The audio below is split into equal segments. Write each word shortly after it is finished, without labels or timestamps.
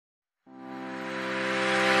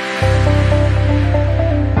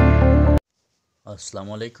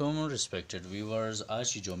अस्सलामुअलैकुम respected viewers.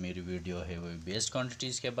 आज की जो मेरी वीडियो है वो बेस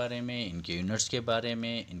क्वांटिटीज़ के बारे में, इनके यूनिट्स के बारे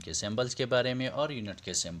में, इनके सिंबल्स के बारे में और यूनिट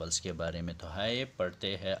के सिंबल्स के बारे में। तो हाय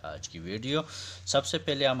पढ़ते हैं आज की वीडियो। सबसे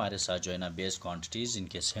पहले हमारे साथ जो है ना बेस क्वांटिटीज़,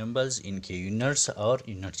 इनके सिंबल्स, इनके यूनिट्स और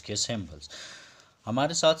यूनिट्स के सिंबल्स।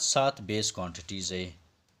 हमारे साथ 7 बेस क्वांटिटीज़ है,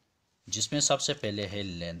 जिसमें सबसे पहले है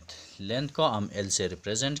लेंथ। लेंथ को हम एल से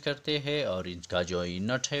रिप्रेजेंट करते हैं और इनका जो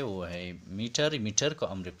यूनिट है वो है मीटर। मीटर को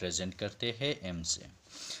हम रिप्रेजेंट करते हैं एम से।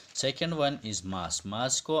 सेकेंड वन इज़ मास।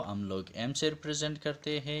 मास को हम लोग एम से रिप्रेजेंट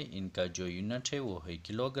करते हैं। इनका जो यूनिट है वो है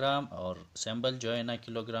किलोग्राम और सिंबल जो है ना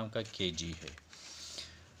किलोग्राम का केजी है।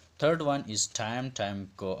 Third one is time. Time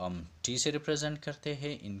को हम टी से रिप्रेजेंट करते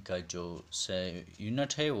हैं। इनका जो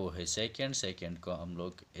यूनिट है वो है सेकेंड। सेकेंड को हम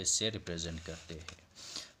लोग एस से रिप्रेजेंट करते हैं।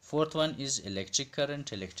 Fourth one is electric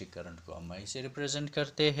current. Electric current को हम आई से रिप्रेजेंट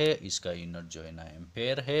करते हैं। इसका यूनिट जो है ना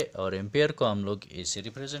एम्पेयर है और एम्पेयर को हम लोग ए से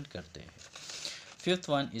रिप्रेजेंट करते हैं। Fifth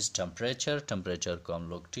one is temperature. Temperature को हम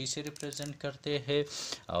लोग टी से रिप्रेजेंट करते हैं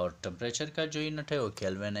और टेम्परेचर का जो यूनिट है वो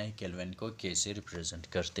केल्विन है। केल्विन को के से रिप्रेजेंट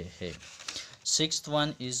करते हैं। Sixth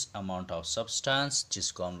one is amount of substance,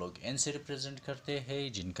 जिसको हम लोग एन से रिप्रेजेंट करते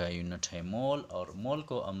हैं, जिनका यूनिट है मोल और मोल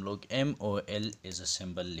को हम लोग MOL एज अ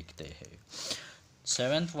सिंबल लिखते हैं।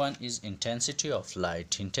 Seventh one is intensity of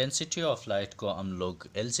light. Intensity of light को हम लोग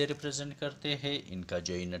एल से रिप्रेजेंट करते हैं। इनका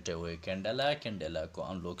जो यूनिट है वो है कैंडेला। कैंडेला को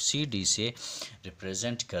हम लोग CD से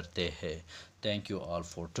रिप्रेजेंट करते हैं। Thank you all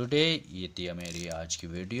for today. ये थी मेरी आज की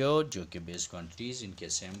वीडियो, जो कि बेस क्वांटिटीज़, इनके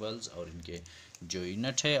सिंबल्स और इनके जो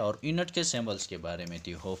यूनिट है और यूनिट के सिंबल्स के बारे में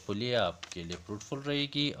थी। होपफुली आपके लिए फ्रूटफुल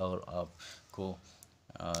रहेगी और आपको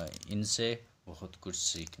इनसे बहुत कुछ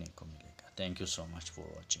सीखने को मिलेगा। Thank you so much for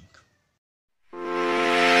watching.